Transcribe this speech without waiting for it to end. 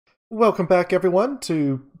Welcome back, everyone,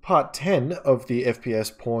 to part 10 of the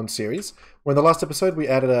FPS porn series, where in the last episode we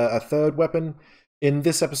added a third weapon. In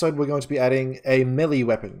this episode we're going to be adding a melee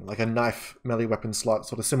weapon, like a knife melee weapon slot,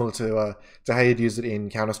 sort of similar to how you'd use it in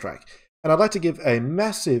Counter-Strike. And I'd like to give a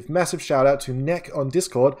massive shout out to Neck on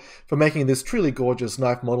Discord for making this truly gorgeous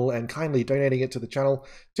knife model and kindly donating it to the channel,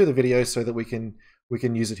 to the video, so that we can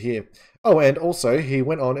use it here. Oh, and also he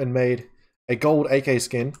went on and made a gold AK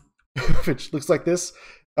skin, which looks like this.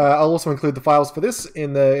 I'll also include the files for this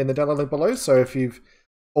in the download link below, so if you've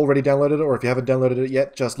already downloaded it or if you haven't downloaded it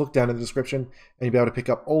yet, just look down in the description and you'll be able to pick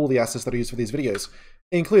up all the assets that are used for these videos,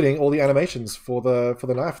 including all the animations for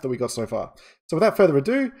the knife that we got so far. So without further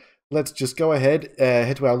ado, let's just go ahead,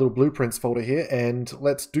 head to our little blueprints folder here, and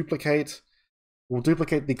let's duplicate the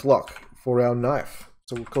Glock for our knife.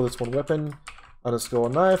 So we'll call this one weapon underscore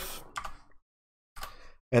knife.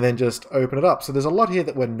 And then just open it up. So there's a lot here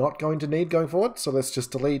that we're not going to need going forward. So let's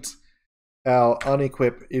just delete our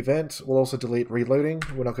unequip event. We'll also delete reloading.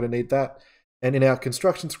 We're not going to need that. And in our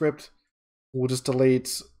construction script, we'll just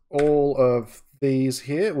delete all of these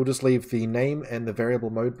here. We'll just leave the name and the variable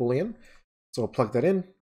mode boolean. So we'll plug that in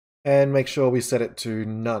and make sure we set it to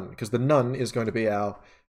none, because the none is going to be our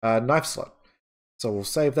knife slot. So we'll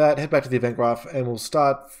save that, head back to the event graph, and we'll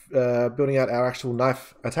start building out our actual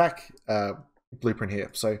knife attack blueprint here.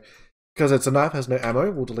 So because it's a knife, has no ammo,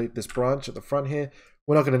 we'll delete this branch at the front here.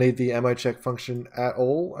 We're not going to need the ammo check function at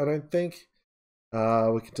all, I don't think.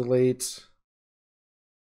 We can delete,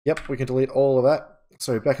 yep, we can delete all of that.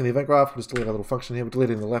 So back in the event graph, we'll just delete a little function here. We're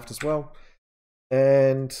deleting the left as well.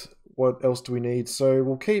 And what else do we need? So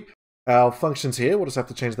we'll keep our functions here. We'll just have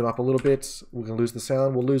to change them up a little bit. We're going to lose the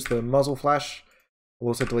sound. We'll lose the muzzle flash.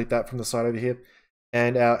 We'll also delete that from the side over here.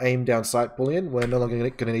 And our aim down sight boolean, we're no longer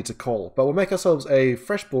going to need to call. But we'll make ourselves a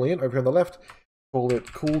fresh boolean over here on the left. Call it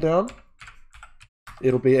cooldown.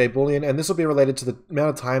 It'll be a boolean, and this will be related to the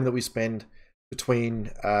amount of time that we spend between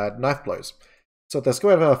knife blows. So let's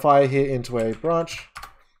go out of our fire here into a branch,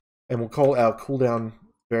 and we'll call our cooldown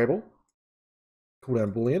variable,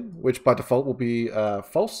 cooldown boolean, which by default will be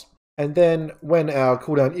false. And then when our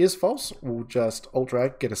cooldown is false, we'll just alt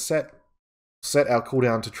drag, get a set our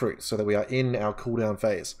cooldown to true, so that we are in our cooldown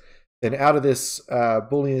phase. Then out of this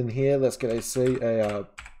boolean here, let's get a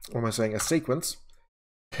sequence.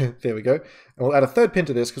 There we go. And we'll add a third pin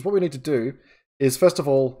to this, because what we need to do is, first of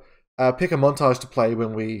all, pick a montage to play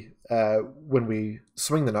when we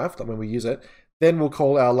swing the knife, like when we use it. Then we'll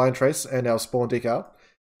call our line trace and our spawn decal,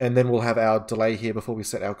 and then we'll have our delay here before we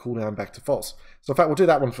set our cooldown back to false. So in fact, we'll do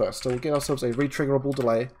that one first. So we'll get ourselves a retriggerable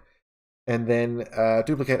delay, and then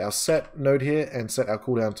duplicate our set node here and set our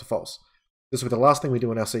cooldown to false. This will be the last thing we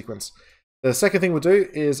do in our sequence. The second thing we'll do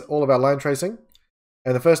is all of our line tracing,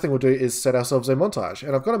 and the first thing we'll do is set ourselves a montage.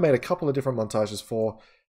 And I've got to make a couple of different montages for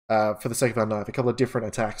the sake of our knife, a couple of different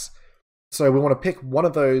attacks. So we want to pick one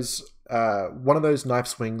of those knife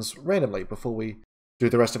swings randomly before we do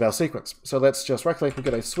the rest of our sequence. So let's just right click, we'll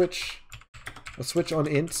get a switch on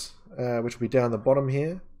int, which will be down the bottom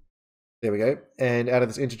here. There we go. And out of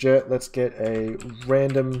this integer, let's get a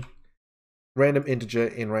random integer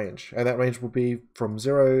in range. And that range will be from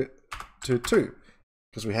 0 to 2.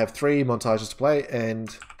 Because we have 3 montages to play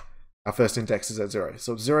and our first index is at 0.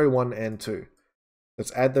 So it's 0, 1, and 2.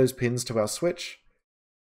 Let's add those pins to our switch.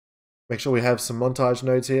 Make sure we have some montage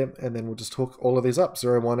nodes here, and then we'll just hook all of these up,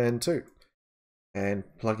 0, 1, and 2. And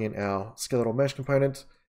plug in our skeletal mesh component.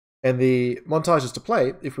 And the montages to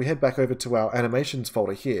play, if we head back over to our animations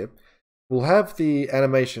folder here, we'll have the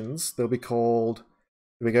animations. They'll be called,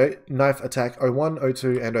 here we go, knife attack 01,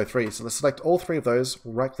 02, and 03. So let's select all 3 of those,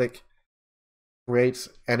 we'll right click, create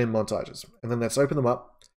and in montages. And then let's open them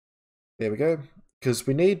up. There we go. Because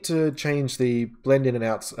we need to change the blend in and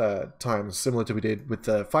out times, similar to we did with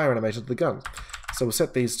the fire animation of the gun. So we'll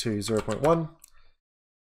set these to 0.1.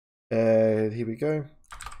 Here we go.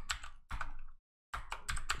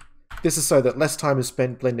 This is so that less time is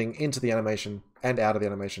spent blending into the animation and out of the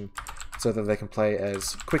animation, so that they can play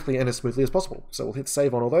as quickly and as smoothly as possible. So we'll hit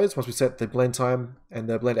save on all those. Once we set the blend time and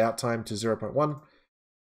the blend out time to 0.1,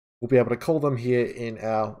 we'll be able to call them here in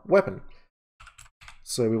our weapon.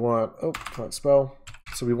 So we want, oh, can't spell.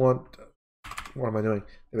 So we want, what am I doing?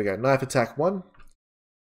 There we go, knife attack 1.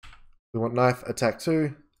 We want knife attack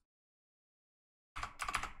 2.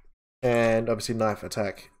 And obviously knife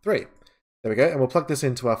attack 3. There we go, and we'll plug this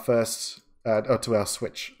into our first, to our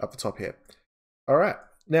switch up the top here. All right,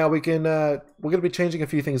 now we're going to be changing a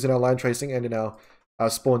few things in our line tracing and in our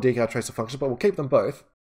spawn decal tracer function, but we'll keep them both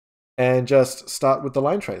and just start with the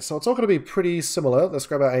line trace. So it's all going to be pretty similar. Let's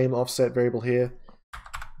grab our aim offset variable here,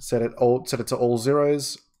 set it to all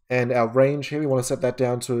zeros, And our range here, we want to set that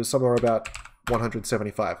down to somewhere about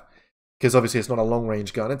 175. Because obviously it's not a long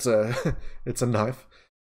range gun, it's a, it's a knife.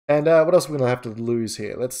 And what else are we going to have to lose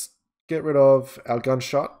here? Let's get rid of our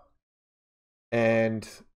gunshot. And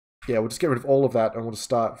yeah, we'll just get rid of all of that and we'll just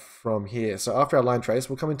start from here. So after our line trace,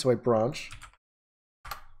 we'll come into a branch.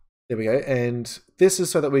 There we go. And this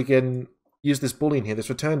is so that we can use this boolean here, this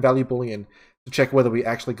return value boolean, to check whether we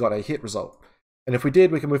actually got a hit result. And if we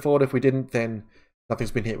did, we can move forward. If we didn't, then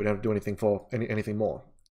nothing's been hit. We don't have to do anything for anything more.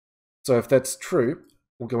 So if that's true,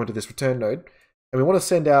 we'll go into this return node. And we want to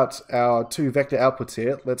send out our two vector outputs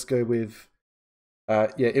here. Let's go with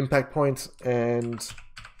impact point and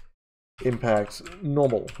impact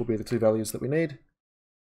normal will be the two values that we need.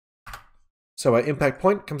 So our impact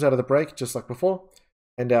point comes out of the break just like before,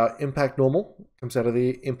 and our impact normal comes out of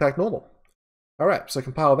the impact normal. All right, so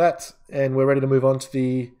compile that, and we're ready to move on to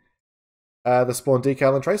the spawn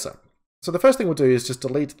decal and tracer. So the first thing we'll do is just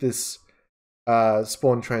delete this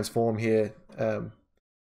spawn transform here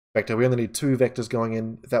vector. We only need two vectors going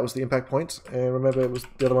in. That was the impact point, and remember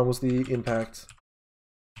the other one was the impact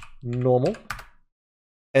normal.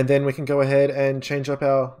 And then we can go ahead and change up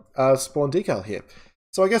our spawn decal here.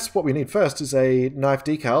 So I guess what we need first is a knife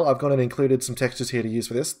decal. I've gone and included some textures here to use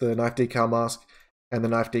for this, the knife decal mask and the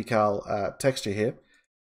knife decal texture here.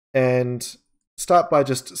 And start by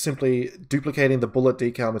just simply duplicating the bullet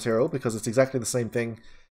decal material because it's exactly the same thing.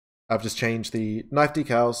 I've just changed the knife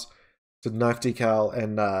decals to knife decal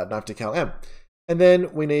and knife decal M. And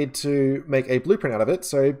then we need to make a blueprint out of it.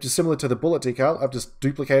 So just similar to the bullet decal, I've just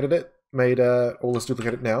duplicated it, made let's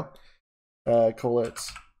duplicate it now. Call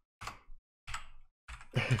it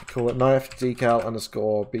knife decal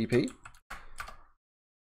underscore BP.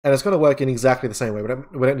 And it's going to work in exactly the same way. We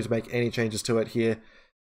don't need to make any changes to it here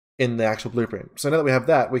in the actual blueprint. So now that we have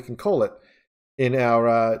that, we can call it in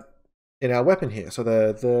our weapon here. So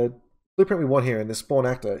the blueprint we want here in this spawn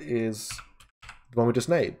actor is the one we just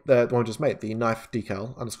made. The one we just made, the knife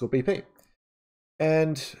decal underscore BP.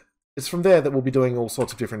 And it's from there that we'll be doing all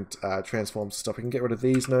sorts of different transforms and stuff. We can get rid of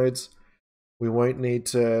these nodes. We won't need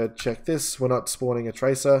to check this. We're not spawning a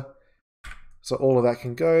tracer. So all of that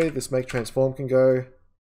can go. This make transform can go.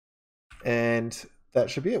 And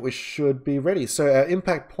that should be it. We should be ready. So our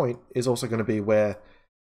impact point is also going to be where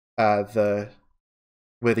the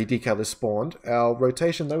decal is spawned. Our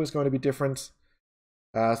rotation though is going to be different.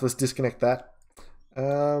 So let's disconnect that.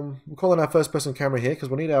 We'll call in our first person camera here because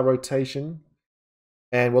we'll need our rotation.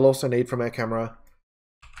 And we'll also need from our camera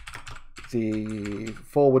the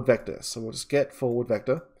forward vector. So we'll just get forward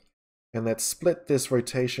vector. And let's split this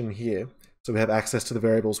rotation here. So we have access to the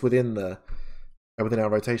variables within our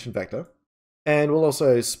rotation vector. And we'll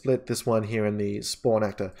also split this one here in the spawn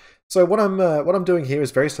actor. So what I'm doing here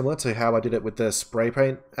is very similar to how I did it with the spray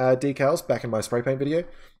paint decals back in my spray paint video.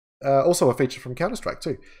 Also a feature from Counter-Strike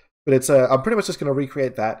too. But it's I'm pretty much just going to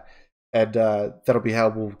recreate that, and that'll be how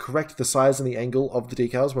we'll correct the size and the angle of the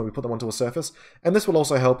decals when we put them onto a surface. And this will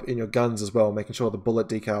also help in your guns as well, making sure the bullet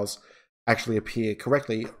decals actually appear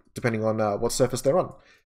correctly depending on what surface they're on.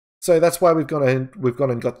 So that's why we've gone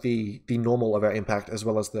and got the normal of our impact as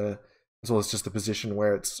well as just the position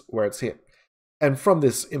where it's hit. And from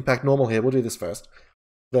this impact normal here, we'll do this first.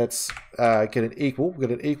 Let's get an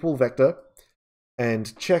equal vector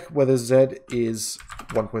and check whether Z is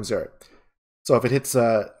 1.0. So if it hits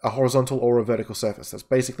a horizontal or a vertical surface, that's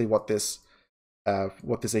basically what this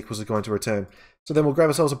equals is going to return. So then we'll grab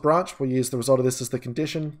ourselves a branch. We'll use the result of this as the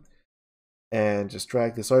condition and just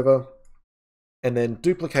drag this over. And then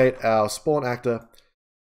duplicate our spawn actor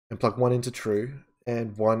and plug one into true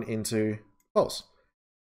and one into false.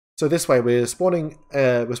 So this way we're spawning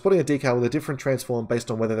a decal with a different transform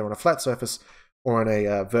based on whether they're on a flat surface or on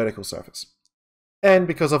a vertical surface. And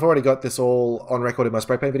because I've already got this all on record in my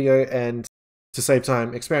spray paint video, and to save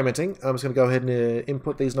time experimenting, I'm just going to go ahead and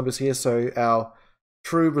input these numbers here. So our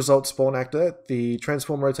true result spawn actor, the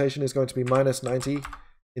transform rotation is going to be -90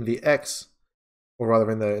 in the X, or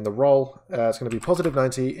rather in the roll. It's going to be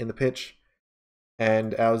 +90 in the pitch.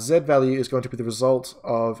 And our Z value is going to be the result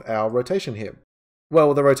of our rotation here.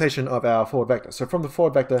 Well, the rotation of our forward vector. So from the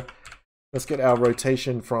forward vector, let's get our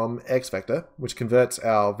rotation from X vector, which converts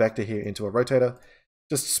our vector here into a rotator.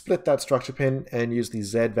 Just split that structure pin and use the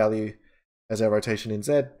Z value as our rotation in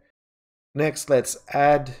Z. Next, let's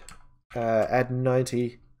add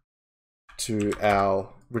 90 to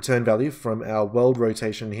our return value from our world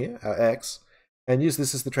rotation here, our X, and use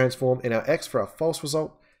this as the transform in our X for our false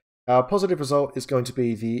result. Our positive result is going to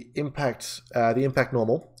be the impact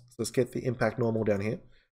normal. So let's get the impact normal down here.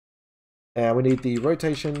 We need the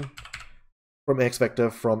rotation from X vector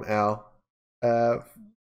from our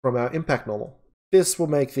impact normal. This will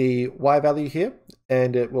make the Y value here,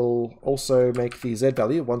 and it will also make the Z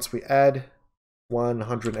value once we add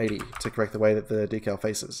 180 to correct the way that the decal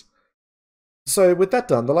faces. So with that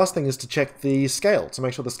done, the last thing is to check the scale, to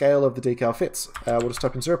make sure the scale of the decal fits. We'll just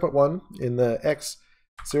type in 0.1 in the X,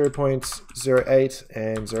 0.08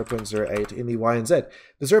 and 0.08 in the Y and Z.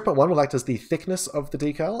 The 0.1 will act as the thickness of the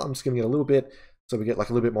decal. I'm just giving it a little bit, so we get like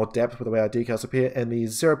a little bit more depth with the way our decals appear, and the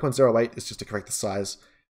 0.08 is just to correct the size.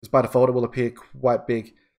 Because by default it will appear quite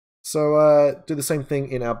big. So do the same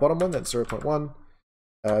thing in our bottom one, that's 0.1,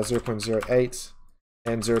 0.08,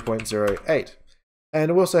 and 0.08.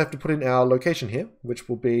 And we also have to put in our location here, which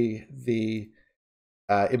will be the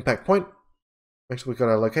impact point. Make sure we've got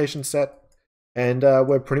our location set. And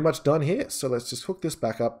we're pretty much done here. So let's just hook this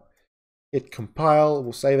back up, hit compile,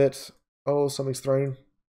 we'll save it. Oh, something's thrown.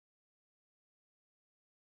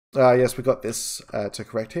 Yes, we got this to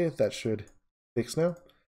correct here. That should fix now.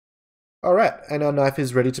 Alright, and our knife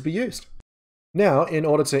is ready to be used. Now, in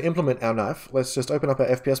order to implement our knife, let's just open up our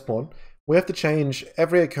FPS pawn. We have to change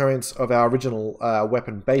every occurrence of our original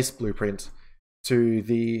weapon base blueprint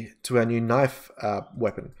to our new knife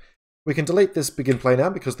weapon. We can delete this begin play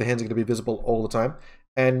now because the hands are going to be visible all the time.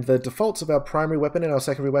 And the defaults of our primary weapon and our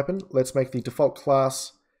secondary weapon, let's make the default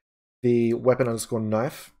class the weapon underscore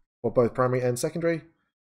knife for both primary and secondary.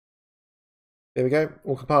 There we go.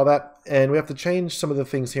 We'll compile that, and we have to change some of the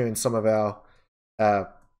things here in some of our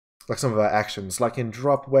actions. Like in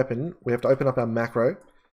drop weapon, we have to open up our macro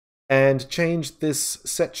and change this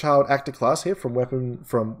set child actor class here from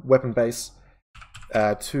weapon base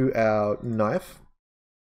to our knife.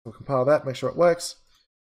 We'll compile that, make sure it works,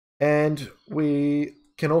 and we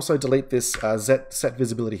can also delete this set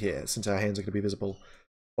visibility here since our hands are going to be visible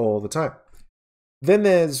all the time. Then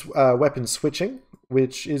there's weapon switching,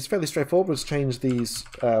 which is fairly straightforward. Let's change these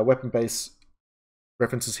weapon base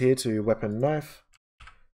references here to weapon knife.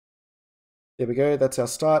 There we go, that's our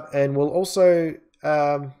start. And we'll also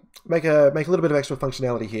make a little bit of extra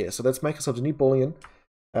functionality here. So let's make ourselves a new boolean.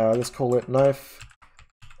 Let's call it knife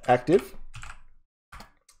active.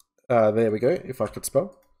 There we go, if I could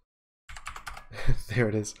spell. There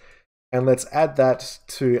it is. And let's add that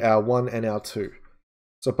to our 1 and our 2.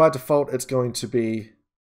 So by default, it's going to be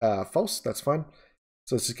false. That's fine.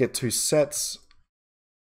 So let's just get 2 sets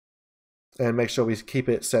and make sure we keep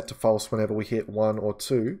it set to false whenever we hit 1 or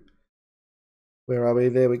 2. Where are we?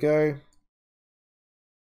 There we go.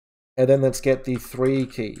 And then let's get the 3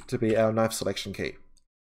 key to be our knife selection key.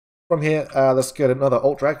 From here, let's get another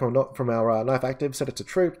alt drag from our knife active, set it to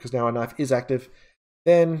true because now our knife is active.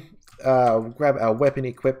 Then grab our weapon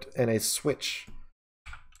equipped and a switch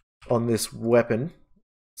on this weapon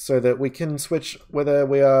so that we can switch whether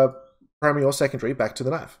we are primary or secondary back to the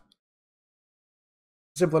knife.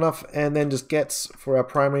 Simple enough. And then just gets for our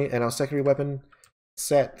primary and our secondary weapon,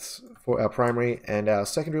 set for our primary and our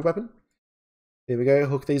secondary weapon. There we go,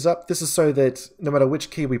 hook these up. This is so that no matter which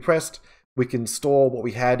key we pressed, we can store what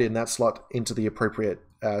we had in that slot into the appropriate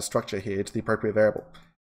structure here, to the appropriate variable.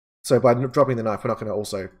 So by dropping the knife, we're not going to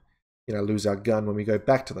also, lose our gun when we go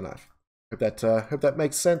back to the knife. Hope that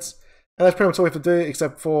makes sense. And that's pretty much all we have to do,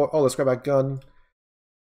 except for, let's grab our gun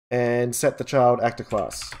and set the child actor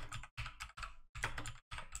class.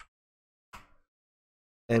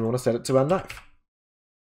 And we want to set it to our knife.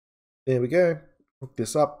 There we go. Hook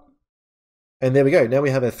this up. And there we go. Now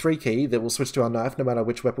we have a 3 key that will switch to our knife no matter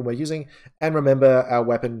which weapon we're using. And remember our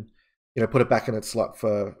weapon, put it back in its slot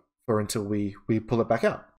for until we pull it back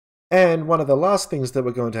out. And one of the last things that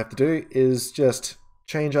we're going to have to do is just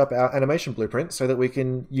change up our animation blueprint so that we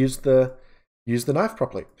can use the knife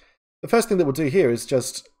properly. The first thing that we'll do here is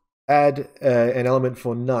just add an element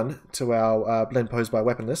for none to our blend pose by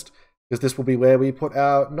weapon list, because this will be where we put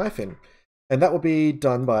our knife in. And that will be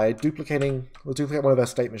done by we'll duplicate one of our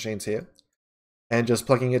state machines here and just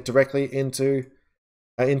plugging it directly into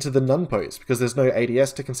the none pose, because there's no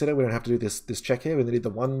ADS to consider. We don't have to do this check here. We need the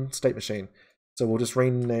one state machine. So we'll just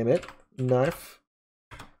rename it knife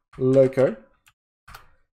loco.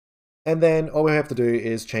 And then all we have to do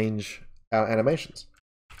is change our animations.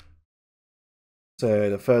 So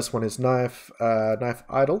the first one is knife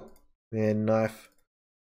idle, then knife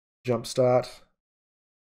jump start,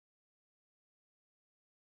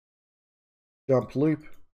 jump loop,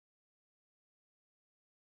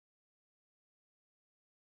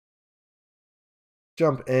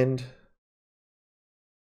 jump end,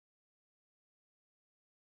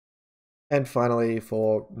 and finally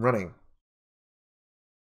for running.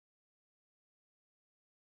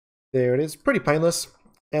 There it is, pretty painless,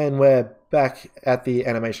 and we're back at the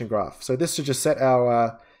animation graph. So this should just set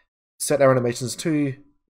our animations to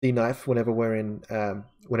the knife whenever we're in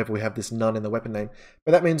whenever we have this none in the weapon name.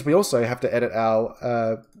 But that means we also have to edit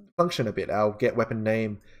our function a bit, our get weapon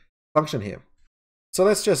name function here. So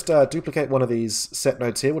let's just duplicate one of these set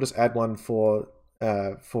nodes here. We'll just add one for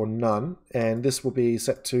none, and this will be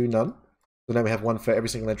set to none. So now we have one for every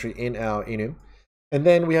single entry in our enum. And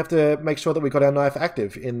then we have to make sure that we've got our knife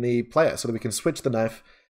active in the player so that we can switch the knife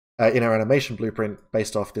in our animation blueprint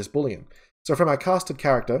based off this boolean. So from our casted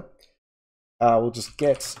character, we'll just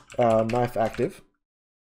get our knife active.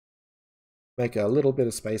 Make a little bit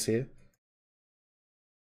of space here.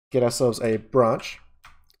 Get ourselves a branch.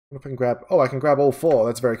 If I can grab, I can grab all 4.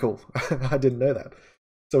 That's very cool. I didn't know that.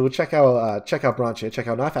 So we'll check our branch here, check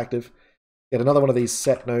our knife active, get another one of these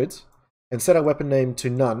set nodes, and set our weapon name to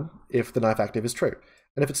none if the knife active is true.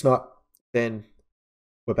 And if it's not, then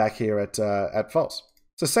we're back here at false.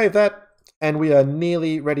 So save that, and we are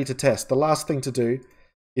nearly ready to test. The last thing to do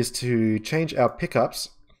is to change our pickups,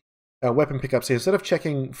 our weapon pickups here. Instead of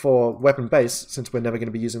checking for weapon base, since we're never going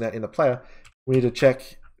to be using that in the player, we need to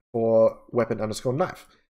check for weapon underscore knife.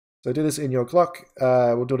 So do this in your Glock.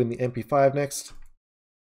 We'll do it in the MP5 next.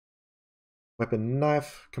 Weapon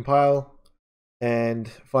knife, compile, and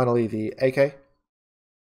finally the AK.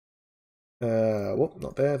 Whoop,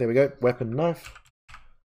 not there. There we go. Weapon knife.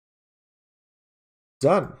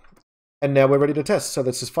 Done. And now we're ready to test. So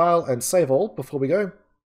let's just file and save all before we go.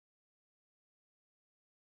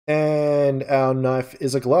 And our knife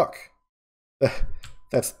is a Glock.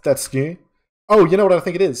 That's new. Oh, you know what I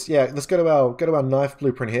think it is? Yeah, let's go to our knife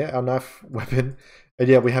blueprint here, our knife weapon. And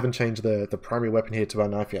yeah, we haven't changed the primary weapon here to our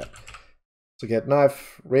knife yet. So get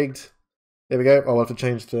knife rigged. There we go. I'll have to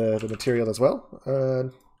change the material as well.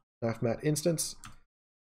 Knife mat instance.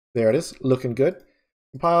 There it is, looking good.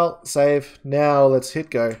 Compile, save. Now let's hit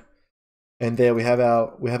go. And there we have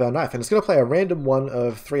our knife, and it's going to play a random one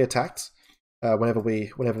of 3 attacks whenever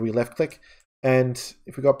we left click. And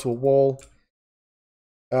if we go up to a wall,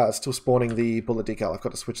 it's still spawning the bullet decal. I've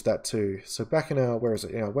got to switch that too. So back in our, where is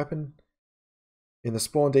it? In our weapon, in the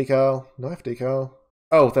spawn decal, knife decal.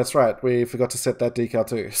 Oh, that's right. We forgot to set that decal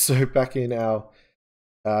too. So back in our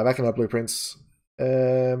blueprints.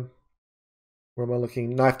 Where am I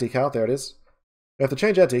looking? Knife decal. There it is. We have to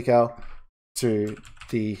change our decal to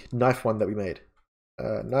the knife one that we made.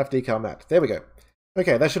 Knife decal mat. There we go.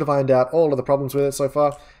 Okay, that should have ironed out all of the problems with it so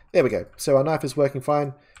far. There we go. So our knife is working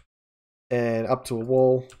fine. And up to a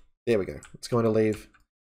wall. There we go. It's going to leave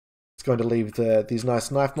these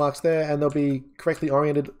nice knife marks there, and they'll be correctly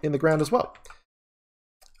oriented in the ground as well.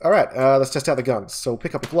 All right, let's test out the guns. So we'll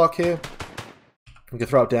pick up a Glock here. We can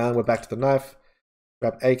throw it down. We're back to the knife.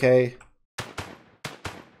 Grab AK.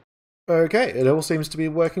 Okay, it all seems to be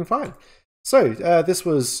working fine. So this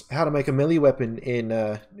was how to make a melee weapon in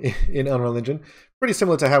Unreal Engine. Pretty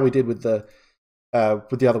similar to how we did with the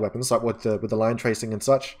other weapons, like with the line tracing and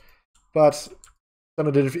such, but done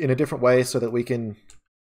it in a different way so that we can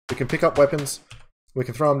pick up weapons. We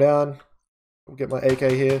can throw them down. We'll get my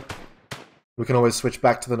AK here. We can always switch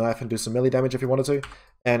back to the knife and do some melee damage if you wanted to,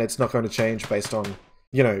 and it's not going to change based on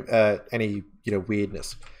any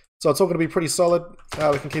weirdness. So it's all going to be pretty solid.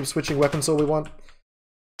 We can keep switching weapons all we want.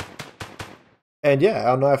 And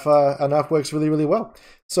yeah, our knife works really, really well.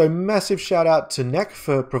 So massive shout out to Neck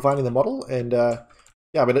for providing the model, and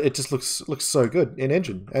yeah, but it just looks so good in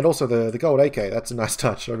engine. And also the gold AK, that's a nice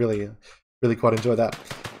touch. I really quite enjoy that.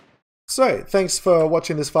 So thanks for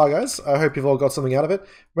watching this far, guys. I hope you've all got something out of it.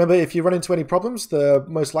 Remember, if you run into any problems, the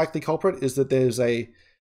most likely culprit is that there's a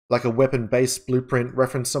weapon-based blueprint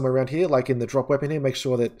reference somewhere around here, like in the drop weapon here. Make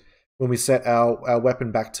sure that when we set our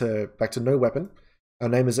weapon back to no weapon, our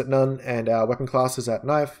name is at none and our weapon class is at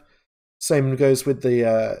knife. Same goes with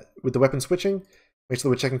the weapon switching. Make sure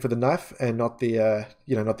that we're checking for the knife and not the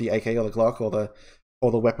not the AK or the Glock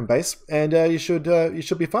or the weapon base, and you should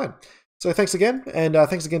be fine. So thanks again, and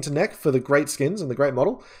thanks again to Neck for the great skins and the great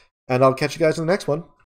model, and I'll catch you guys in the next one.